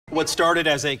What started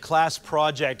as a class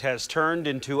project has turned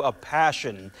into a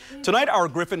passion. Tonight, our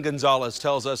Griffin Gonzalez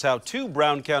tells us how two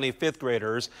Brown County fifth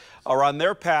graders are on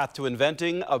their path to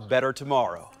inventing a better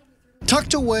tomorrow.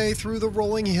 Tucked away through the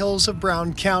rolling hills of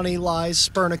Brown County lies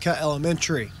Spernica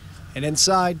Elementary. And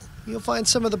inside, you'll find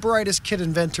some of the brightest kid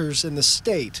inventors in the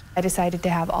state. I decided to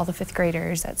have all the fifth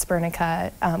graders at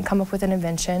Spernica come up with an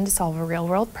invention to solve a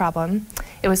real-world problem.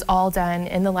 It was all done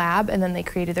in the lab, and then they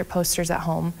created their posters at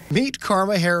home. Meet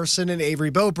Karma Harrison and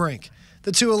Avery Bobrink.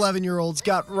 The two 11-year-olds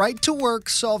got right to work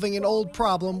solving an old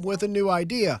problem with a new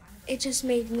idea. It just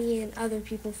made me and other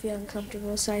people feel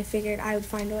uncomfortable, so I figured I would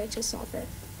find a way to solve it.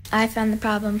 I found the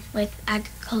problem with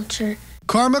agriculture.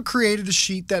 Karma created a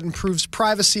sheet that improves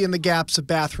privacy in the gaps of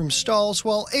bathroom stalls,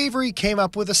 while Avery came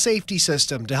up with a safety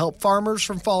system to help farmers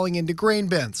from falling into grain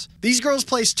bins. These girls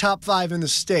placed top 5 in the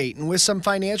state, and with some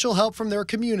financial help from their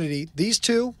community, these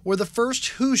two were the first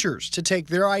Hoosiers to take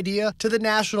their idea to the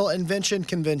National Invention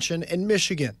Convention in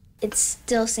Michigan. It's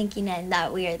still sinking in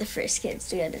that we are the first kids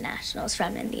to go to nationals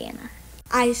from Indiana.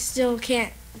 I still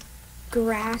can't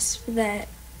grasp that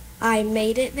I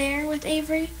made it there with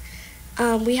Avery.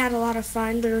 We had a lot of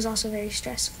fun, but it was also very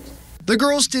stressful. The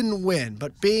girls didn't win,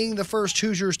 but being the first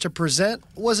Hoosiers to present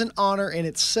was an honor in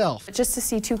itself. Just to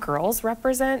see two girls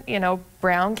represent,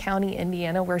 Brown County,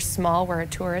 Indiana, we're small, we're a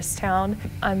tourist town.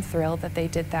 I'm thrilled that they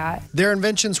did that. Their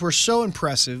inventions were so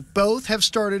impressive, both have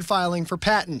started filing for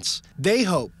patents. They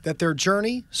hope that their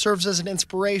journey serves as an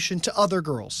inspiration to other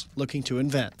girls looking to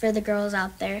invent. For the girls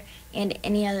out there and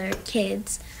any other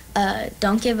kids,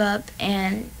 don't give up,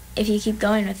 and if you keep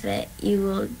going with it, you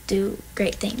will do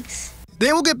great things.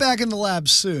 They will get back in the lab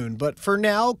soon, but for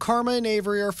now, Karma and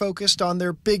Avery are focused on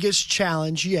their biggest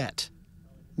challenge yet,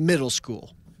 middle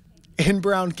school. In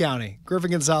Brown County,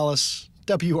 Griffin Gonzalez,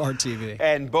 WRTV.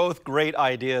 And both great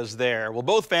ideas there. Well,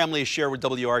 both families share with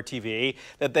WRTV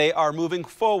that they are moving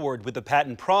forward with the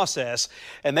patent process,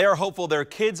 and they are hopeful their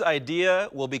kids' idea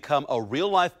will become a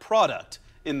real-life product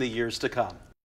in the years to come.